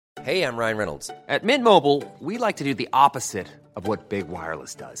Hey, I'm Ryan Reynolds. At Mint Mobile, we like to do the opposite of what Big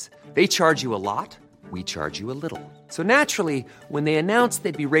Wireless does. They charge you a lot, we charge you a little. So naturally, when they announced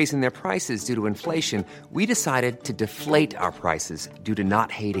they'd be raising their prices due to inflation, we decided to deflate our prices due to not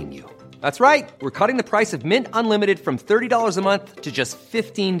hating you. That's right. We're cutting the price of Mint Unlimited from $30 a month to just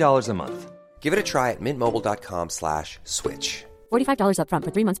 $15 a month. Give it a try at mintmobile.com/switch. $45 up front for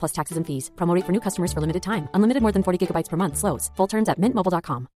 3 months plus taxes and fees. Promo rate for new customers for limited time. Unlimited more than 40 gigabytes per month. Slows full terms at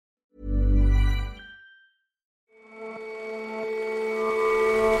mintmobile.com.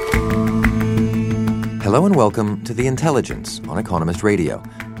 Hello and welcome to The Intelligence on Economist Radio.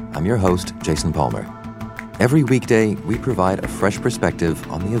 I'm your host, Jason Palmer. Every weekday, we provide a fresh perspective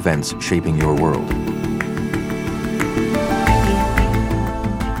on the events shaping your world.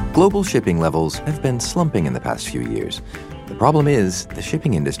 Global shipping levels have been slumping in the past few years. The problem is, the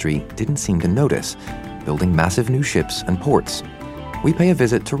shipping industry didn't seem to notice, building massive new ships and ports. We pay a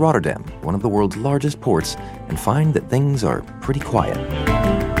visit to Rotterdam, one of the world's largest ports, and find that things are pretty quiet.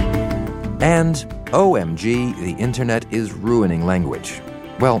 And, OMG, the internet is ruining language.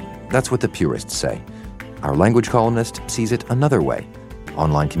 Well, that's what the purists say. Our language columnist sees it another way.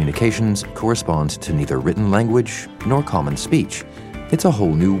 Online communications correspond to neither written language nor common speech. It's a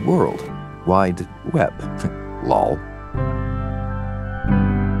whole new world. Wide web. Lol.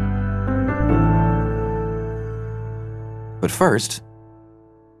 But first,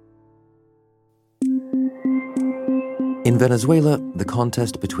 in Venezuela, the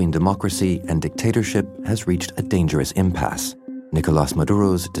contest between democracy and dictatorship has reached a dangerous impasse. Nicolás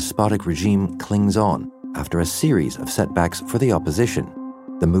Maduro's despotic regime clings on after a series of setbacks for the opposition.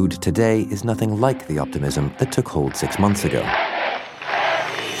 The mood today is nothing like the optimism that took hold 6 months ago.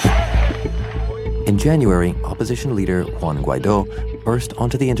 In January, opposition leader Juan Guaidó burst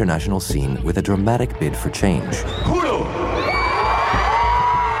onto the international scene with a dramatic bid for change.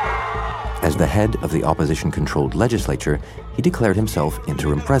 As the head of the opposition-controlled legislature, he declared himself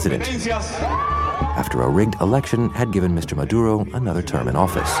interim president after a rigged election had given Mr. Maduro another term in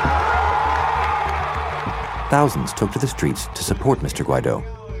office. Thousands took to the streets to support Mr. Guaidó.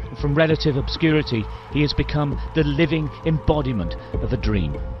 From relative obscurity, he has become the living embodiment of a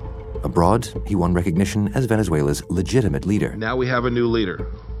dream. Abroad, he won recognition as Venezuela's legitimate leader. Now we have a new leader,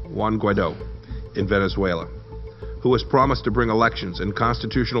 Juan Guaidó, in Venezuela, who has promised to bring elections and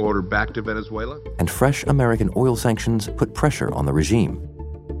constitutional order back to Venezuela. And fresh American oil sanctions put pressure on the regime.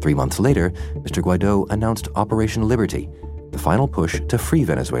 3 months later, Mr. Guaidó announced Operation Liberty, the final push to free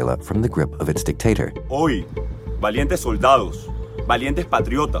Venezuela from the grip of its dictator. Hoy, valientes soldados, valientes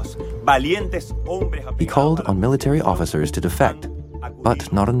patriotas, valientes hombres. He called on military officers to defect,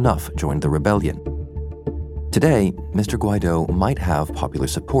 but not enough joined the rebellion. Today, Mr. Guaidó might have popular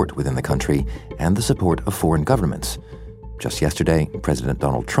support within the country and the support of foreign governments. Just yesterday, President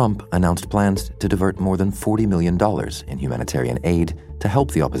Donald Trump announced plans to divert more than $40 million in humanitarian aid to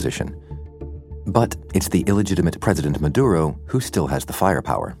help the opposition. But it's the illegitimate President Maduro who still has the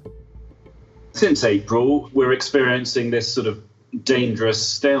firepower. Since April, we're experiencing this sort of dangerous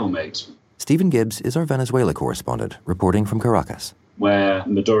stalemate. Stephen Gibbs is our Venezuela correspondent, reporting from Caracas. Where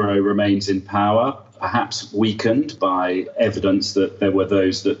Maduro remains in power, perhaps weakened by evidence that there were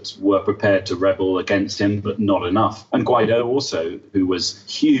those that were prepared to rebel against him, but not enough. And Guaidó also, who was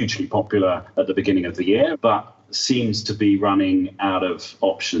hugely popular at the beginning of the year, but seems to be running out of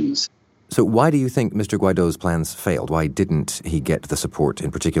options. So why do you think Mr. Guaidó's plans failed? Why didn't he get the support,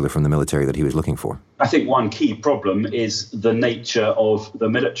 in particular from the military, that he was looking for? I think one key problem is the nature of the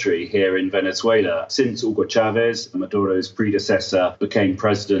military here in Venezuela. Since Hugo Chavez, Maduro's predecessor, became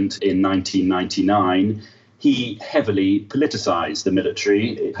president in 1999, he heavily politicized the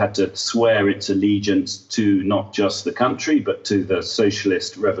military. It had to swear its allegiance to not just the country, but to the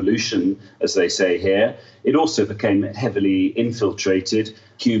socialist revolution, as they say here. It also became heavily infiltrated.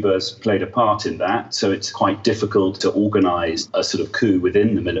 Cuba's played a part in that, so it's quite difficult to organize a sort of coup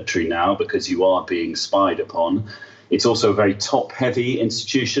within the military now because you are being spied upon. It's also a very top-heavy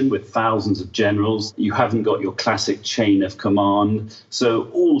institution with thousands of generals. You haven't got your classic chain of command. So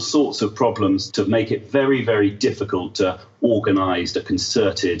all sorts of problems to make it very, very difficult to organize a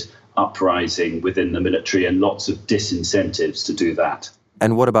concerted uprising within the military, and lots of disincentives to do that.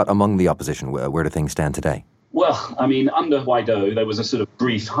 And what about among the opposition? Where do things stand today? Well, I mean, under Guaidó, there was a sort of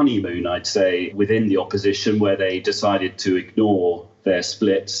brief honeymoon, I'd say, within the opposition where they decided to ignore their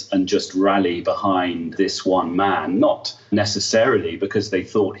splits and just rally behind this one man, not necessarily because they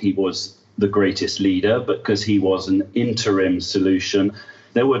thought he was the greatest leader, but because he was an interim solution.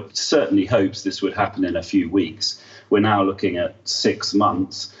 There were certainly hopes this would happen in a few weeks. We're now looking at 6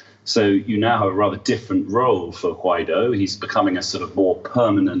 months. So you now have a rather different role for Guaido. He's becoming a sort of more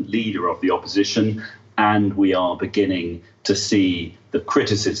permanent leader of the opposition, and we are beginning to see the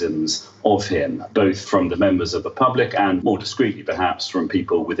criticisms of him, both from the members of the public and, more discreetly perhaps, from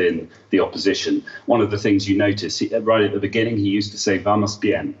people within the opposition. One of the things you notice, right at the beginning, he used to say, "Vamos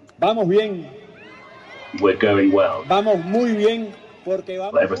bien." Vamos bien. We're going well. Vamos muy bien.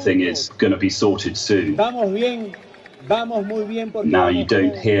 Everything is going to be sorted soon. Vamos bien. Vamos muy bien. Now you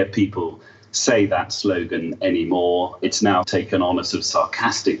don't hear people say that slogan anymore. It's now taken on a sort of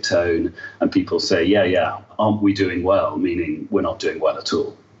sarcastic tone, and people say, yeah, aren't we doing well? Meaning we're not doing well at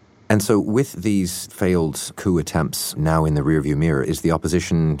all. And so with these failed coup attempts now in the rearview mirror, is the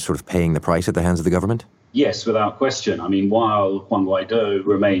opposition sort of paying the price at the hands of the government? Yes, without question. I mean, while Juan Guaido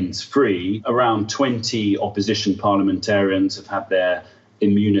remains free, around 20 opposition parliamentarians have had their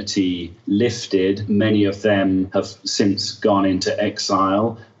immunity lifted. Many of them have since gone into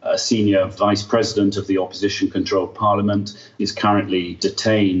exile. A senior vice president of the opposition-controlled parliament is currently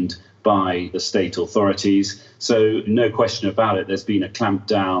detained by the state authorities. So no question about it, there's been a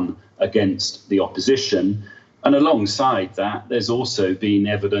clampdown against the opposition. And alongside that, there's also been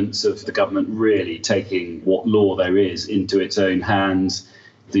evidence of the government really taking what law there is into its own hands.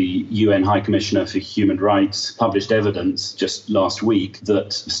 The UN High Commissioner for Human Rights published evidence just last week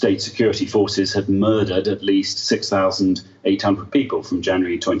that state security forces had murdered at least 6,800 people from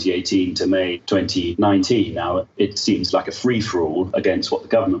January 2018 to May 2019. Now, it seems like a free-for-all against what the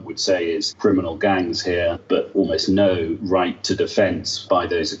government would say is criminal gangs here, but almost no right to defence by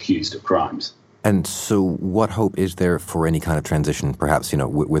those accused of crimes. And so what hope is there for any kind of transition, perhaps,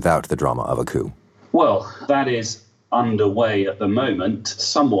 without the drama of a coup? Well, that is underway at the moment,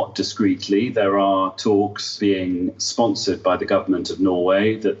 somewhat discreetly. There are talks being sponsored by the government of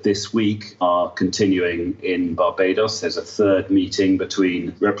Norway that this week are continuing in Barbados. There's a third meeting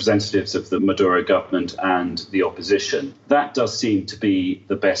between representatives of the Maduro government and the opposition. That does seem to be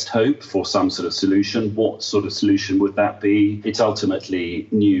the best hope for some sort of solution. What sort of solution would that be? It's ultimately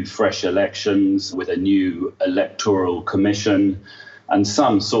new, fresh elections with a new electoral commission and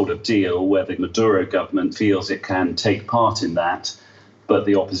some sort of deal where the Maduro government feels it can take part in that, but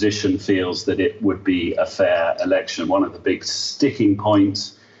the opposition feels that it would be a fair election. One of the big sticking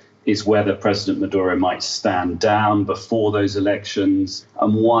points is whether President Maduro might stand down before those elections.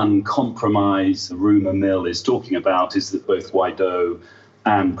 And one compromise the rumour mill is talking about is that both Guaido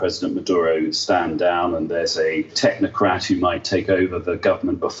and President Maduro stand down, and there's a technocrat who might take over the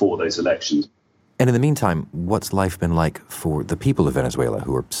government before those elections. And in the meantime, what's life been like for the people of Venezuela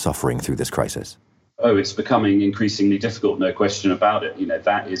who are suffering through this crisis? Oh, it's becoming increasingly difficult, no question about it.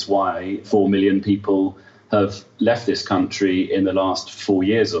 That is why 4 million people have left this country in the last 4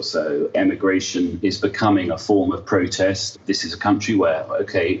 years or so. Emigration is becoming a form of protest. This is a country where,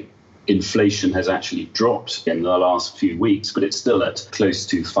 inflation has actually dropped in the last few weeks, but it's still at close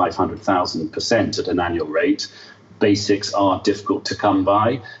to 500,000% at an annual rate. Basics are difficult to come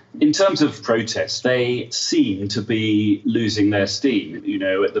by. In terms of protests, they seem to be losing their steam.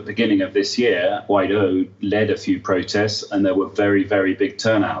 At the beginning of this year, Guaido led a few protests and there were very, very big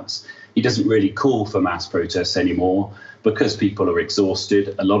turnouts. He doesn't really call for mass protests anymore because people are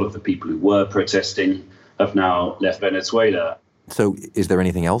exhausted. A lot of the people who were protesting have now left Venezuela. So is there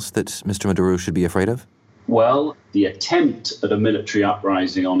anything else that Mr. Maduro should be afraid of? Well, the attempt at a military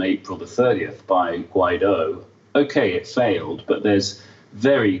uprising on April the 30th by Guaido, it failed, but there's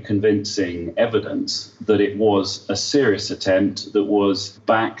very convincing evidence that it was a serious attempt that was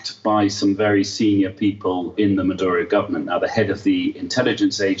backed by some very senior people in the Maduro government. Now, the head of the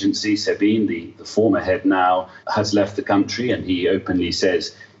intelligence agency, Sabin, the former head now, has left the country, and he openly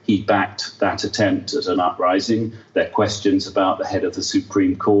says he backed that attempt at an uprising. There are questions about the head of the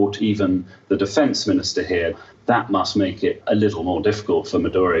Supreme Court, even the defense minister here. That must make it a little more difficult for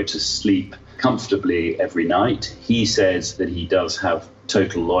Maduro to sleep comfortably every night. He says that he does have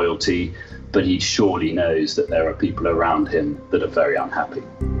total loyalty, but he surely knows that there are people around him that are very unhappy.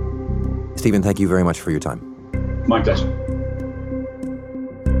 Stephen, thank you very much for your time. My pleasure.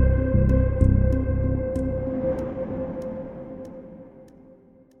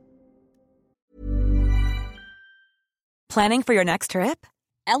 Planning for your next trip?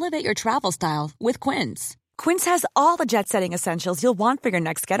 Elevate your travel style with Quince. Quince has all the jet-setting essentials you'll want for your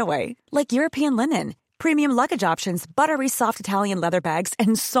next getaway, like European linen, premium luggage options, buttery soft Italian leather bags,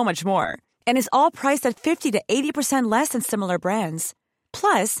 and so much more. And is all priced at 50 to 80% less than similar brands.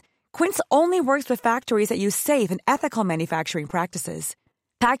 Plus, Quince only works with factories that use safe and ethical manufacturing practices.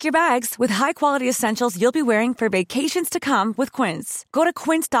 Pack your bags with high-quality essentials you'll be wearing for vacations to come with Quince. Go to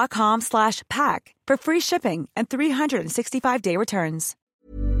quince.com/pack for free shipping and 365-day returns.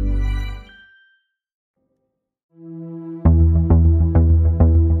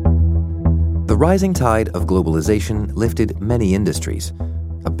 The rising tide of globalization lifted many industries.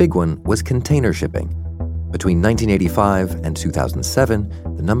 A big one was container shipping. Between 1985 and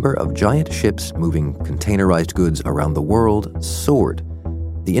 2007, the number of giant ships moving containerized goods around the world soared.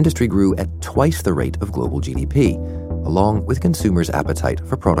 The industry grew at twice the rate of global GDP, along with consumers' appetite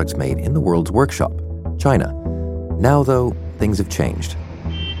for products made in the world's workshop, China. Now, though, things have changed.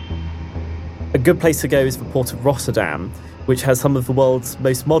 A good place to go is the port of Rotterdam, which has some of the world's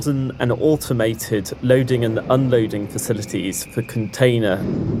most modern and automated loading and unloading facilities for container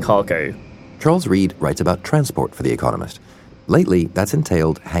cargo. Charles Reed writes about transport for The Economist. Lately, that's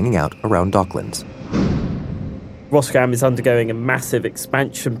entailed hanging out around docklands. Rotterdam is undergoing a massive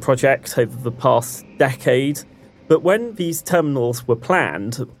expansion project over the past decade. But when these terminals were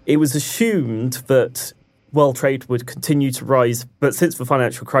planned, it was assumed that world trade would continue to rise. But since the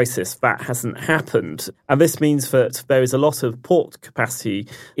financial crisis, that hasn't happened. And this means that there is a lot of port capacity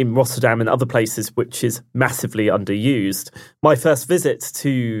in Rotterdam and other places which is massively underused. My first visit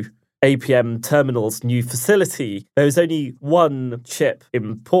to APM Terminal's new facility, there was only one ship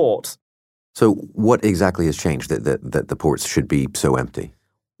in port. So what exactly has changed that the ports should be so empty?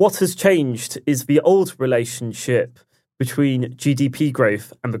 What has changed is the old relationship between GDP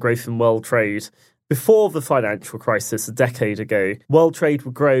growth and the growth in world trade. Before the financial crisis a decade ago, world trade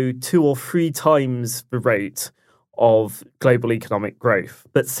would grow 2 or 3 times the rate of global economic growth.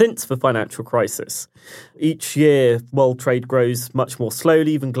 But since the financial crisis, each year world trade grows much more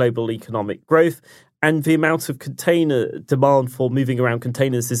slowly than global economic growth, and the amount of container demand for moving around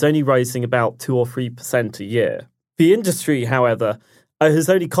containers is only rising about 2 or 3% a year. The industry, however, has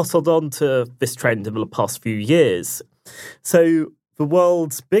only cottoned on to this trend in the past few years. So the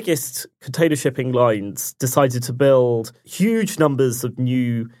world's biggest container shipping lines decided to build huge numbers of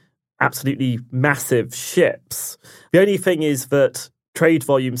new, absolutely massive ships. The only thing is that trade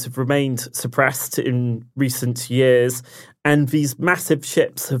volumes have remained suppressed in recent years, and these massive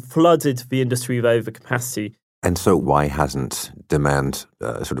ships have flooded the industry with overcapacity. And so why hasn't demand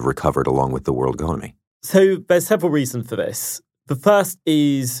sort of recovered along with the world economy? So there's several reasons for this. The first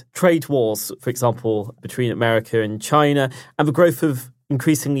is trade wars, for example, between America and China, and the growth of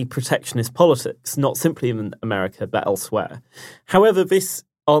increasingly protectionist politics, not simply in America, but elsewhere. However, this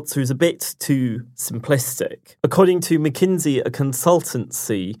answer is a bit too simplistic. According to McKinsey, a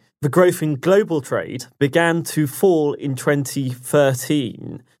consultancy, the growth in global trade began to fall in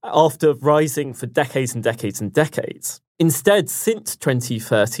 2013 after rising for decades and decades and decades. Instead, since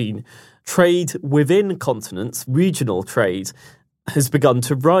 2013, trade within continents, regional trade, has begun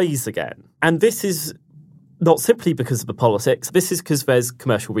to rise again. And this is not simply because of the politics, this is because there's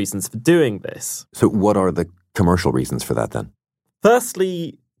commercial reasons for doing this. So what are the commercial reasons for that then?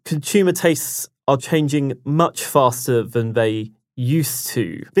 Firstly, consumer tastes are changing much faster than they used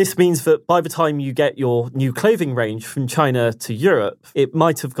to. This means that by the time you get your new clothing range from China to Europe, it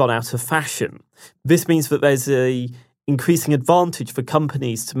might have gone out of fashion. This means that there's a increasing advantage for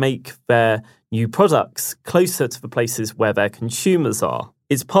companies to make their new products closer to the places where their consumers are.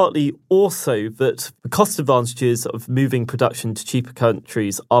 It's partly also that the cost advantages of moving production to cheaper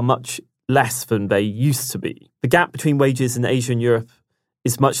countries are much less than they used to be. The gap between wages in Asia and Europe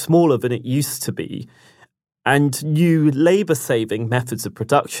is much smaller than it used to be. And new labour-saving methods of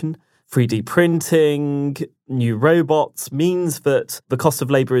production, 3D printing, new robots, means that the cost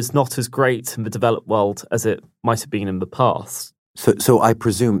of labour is not as great in the developed world as it might have been in the past. So I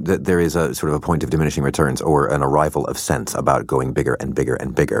presume that there is a sort of a point of diminishing returns or an arrival of sense about going bigger and bigger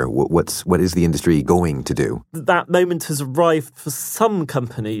and bigger. What is the industry going to do? That moment has arrived for some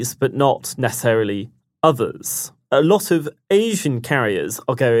companies, but not necessarily others. A lot of Asian carriers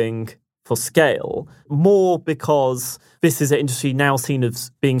are going for scale, more because this is an industry now seen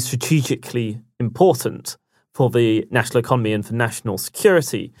as being strategically important for the national economy and for national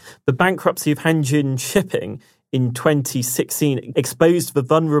security. The bankruptcy of Hanjin Shipping in 2016 exposed the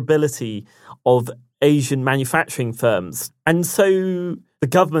vulnerability of Asian manufacturing firms. And so the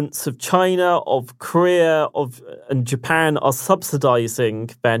governments of China, of Korea, and Japan are subsidizing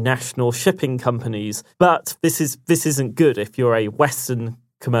their national shipping companies. But this isn't good if you're a Western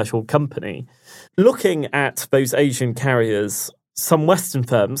commercial company. Looking at those Asian carriers, some Western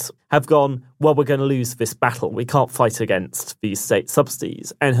firms have gone, well, we're going to lose this battle. We can't fight against these state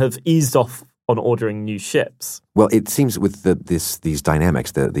subsidies, and have eased off on ordering new ships. Well, it seems with these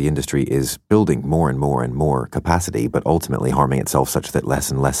dynamics, the industry is building more and more and more capacity, but ultimately harming itself such that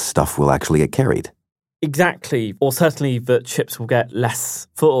less and less stuff will actually get carried. Exactly, or certainly that ships will get less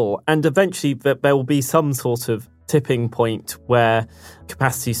full, and eventually that there will be some sort of tipping point where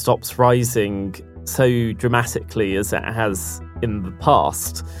capacity stops rising so dramatically as it has in the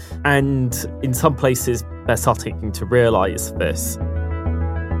past. And in some places, they're starting to realise this.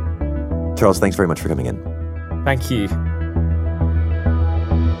 Charles, thanks very much for coming in. Thank you.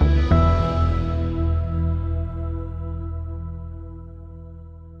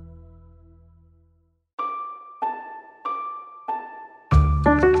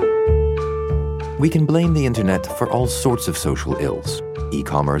 We can blame the internet for all sorts of social ills.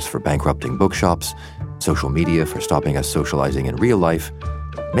 E-commerce for bankrupting bookshops, social media for stopping us socializing in real life,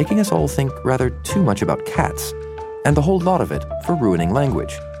 making us all think rather too much about cats, and the whole lot of it for ruining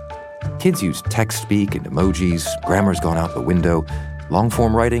language. Kids use text-speak and emojis, grammar's gone out the window,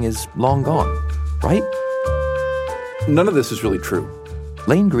 long-form writing is long gone, right? None of this is really true.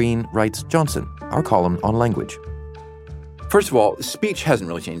 Lane Green writes Johnson, our column on language. First of all, speech hasn't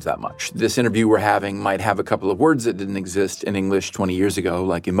really changed that much. This interview we're having might have a couple of words that didn't exist in English 20 years ago,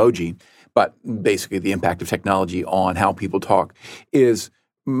 like emoji, but basically the impact of technology on how people talk is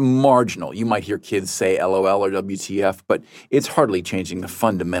marginal. You might hear kids say LOL or WTF, but it's hardly changing the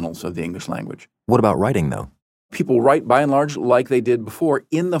fundamentals of the English language. What about writing, though? People write, by and large, like they did before,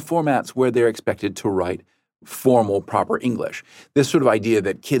 in the formats where they're expected to write formal, proper English. This sort of idea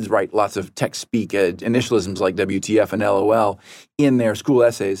that kids write lots of text-speak initialisms like WTF and LOL in their school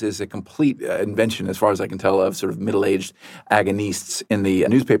essays is a complete invention, as far as I can tell, of sort of middle-aged agonists in the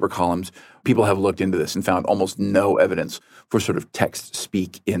newspaper columns. People have looked into this and found almost no evidence for sort of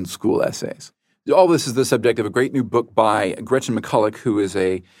text-speak in school essays. All this is the subject of a great new book by Gretchen McCulloch, who is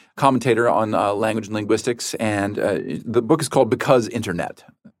a commentator on language and linguistics, and the book is called Because Internet.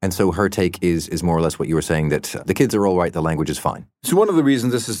 And so her take is more or less what you were saying, that the kids are all right, the language is fine. So one of the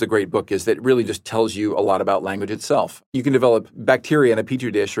reasons this is a great book is that it really just tells you a lot about language itself. You can develop bacteria in a petri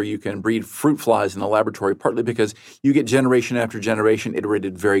dish, or you can breed fruit flies in a laboratory, partly because you get generation after generation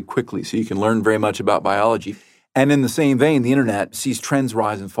iterated very quickly, so you can learn very much about biology. And in the same vein, the internet sees trends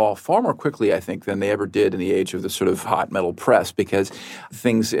rise and fall far more quickly, I think, than they ever did in the age of the sort of hot metal press, because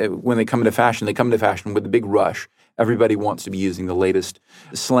things, when they come into fashion, they come into fashion with a big rush. Everybody wants to be using the latest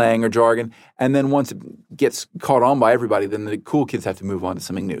slang or jargon. And then once it gets caught on by everybody, then the cool kids have to move on to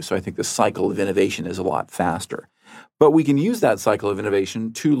something new. So I think the cycle of innovation is a lot faster. But we can use that cycle of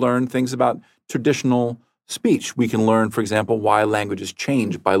innovation to learn things about traditional speech. We can learn, for example, why languages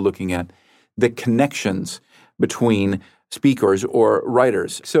change by looking at the connections between speakers or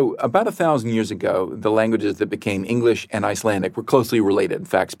writers. So about 1,000 years ago, the languages that became English and Icelandic were closely related. In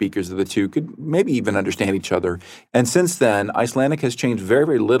fact, speakers of the two could maybe even understand each other. And since then, Icelandic has changed very,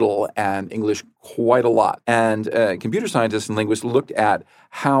 very little and English quite a lot. And computer scientists and linguists looked at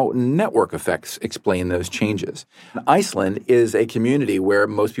how network effects explain those changes. Iceland is a community where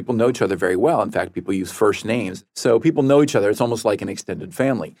most people know each other very well. In fact, people use first names. So people know each other. It's almost like an extended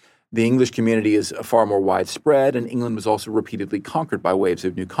family. The English community is far more widespread, and England was also repeatedly conquered by waves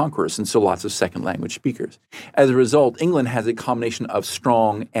of new conquerors, and so lots of second language speakers. As a result, England has a combination of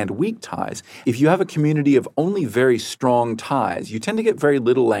strong and weak ties. If you have a community of only very strong ties, you tend to get very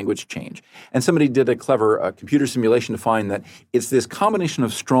little language change. And somebody did a clever computer simulation to find that it's this combination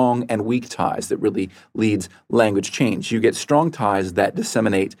of strong and weak ties that really leads language change. You get strong ties that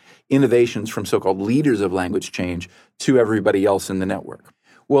disseminate innovations from so-called leaders of language change to everybody else in the network.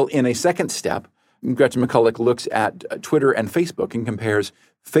 Well, in a second step, Gretchen McCulloch looks at Twitter and Facebook and compares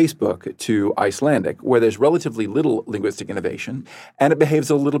Facebook to Icelandic, where there's relatively little linguistic innovation, and it behaves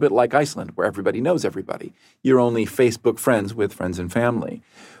a little bit like Iceland, where everybody knows everybody. You're only Facebook friends with friends and family.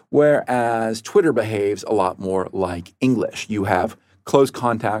 Whereas Twitter behaves a lot more like English. You have close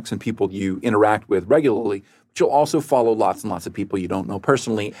contacts and people you interact with regularly, but you'll also follow lots and lots of people you don't know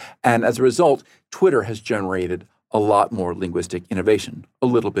personally. And as a result, Twitter has generated a lot more linguistic innovation, a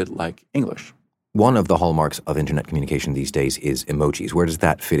little bit like English. One of the hallmarks of internet communication these days is emojis. Where does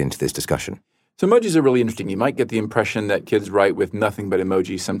that fit into this discussion? So emojis are really interesting. You might get the impression that kids write with nothing but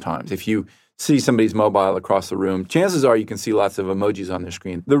emojis sometimes. If you see somebody's mobile across the room, chances are you can see lots of emojis on their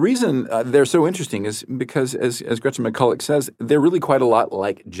screen. The reason they're so interesting is because, as Gretchen McCulloch says, they're really quite a lot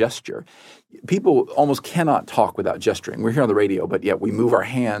like gesture. People almost cannot talk without gesturing. We're here on the radio, but yet we move our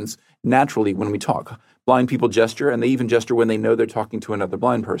hands naturally when we talk. Blind people gesture, and they even gesture when they know they're talking to another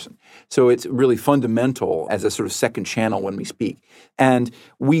blind person. So it's really fundamental as a sort of second channel when we speak. And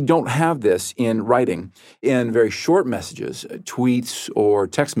we don't have this in writing. In very short messages, tweets or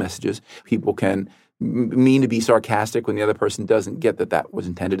text messages, people can mean to be sarcastic when the other person doesn't get that was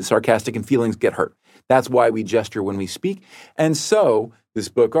intended. It's sarcastic and feelings get hurt. That's why we gesture when we speak. And so this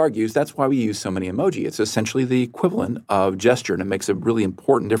book argues that's why we use so many emoji. It's essentially the equivalent of gesture, and it makes a really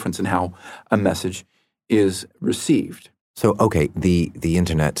important difference in how a message is received. So, okay, the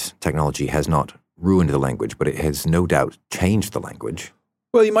internet technology has not ruined the language, but it has no doubt changed the language.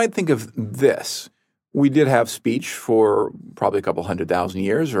 Well, you might think of this. We did have speech for probably a couple 100,000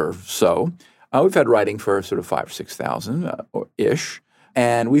 years or so. We've had writing for sort of 5,000 or 6,000-ish.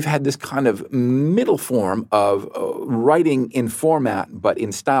 And we've had this kind of middle form of writing in format, but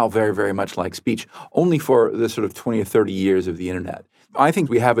in style very, very much like speech, only for the sort of 20 or 30 years of the internet. I think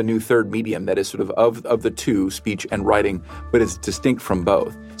we have a new third medium that is sort of the two, speech and writing, but it's distinct from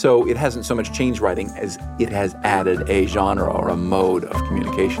both. So it hasn't so much changed writing as it has added a genre or a mode of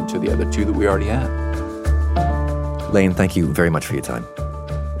communication to the other two that we already had. Lane, thank you very much for your time.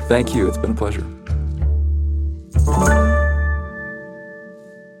 Thank you. It's been a pleasure.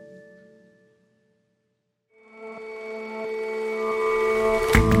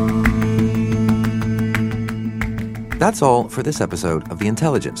 That's all for this episode of The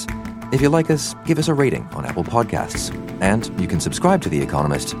Intelligence. If you like us, give us a rating on Apple Podcasts. And you can subscribe to The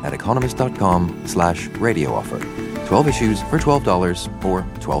Economist at economist.com/radio offer. 12 issues for $12 or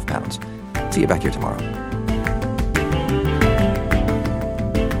 £12. See you back here tomorrow.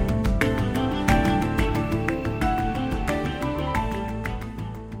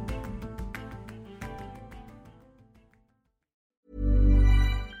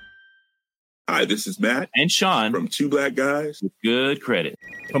 Hi, this is Matt and Sean from Two Black Guys with Good Credit.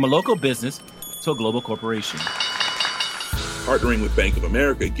 From a local business to a global corporation. Partnering with Bank of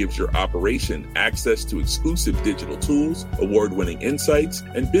America gives your operation access to exclusive digital tools, award-winning insights,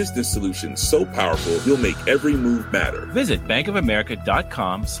 and business solutions so powerful you'll make every move matter. Visit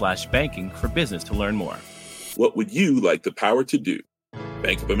bankofamerica.com/banking for business to learn more. What would you like the power to do?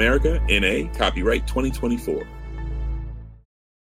 Bank of America, N.A., copyright 2024.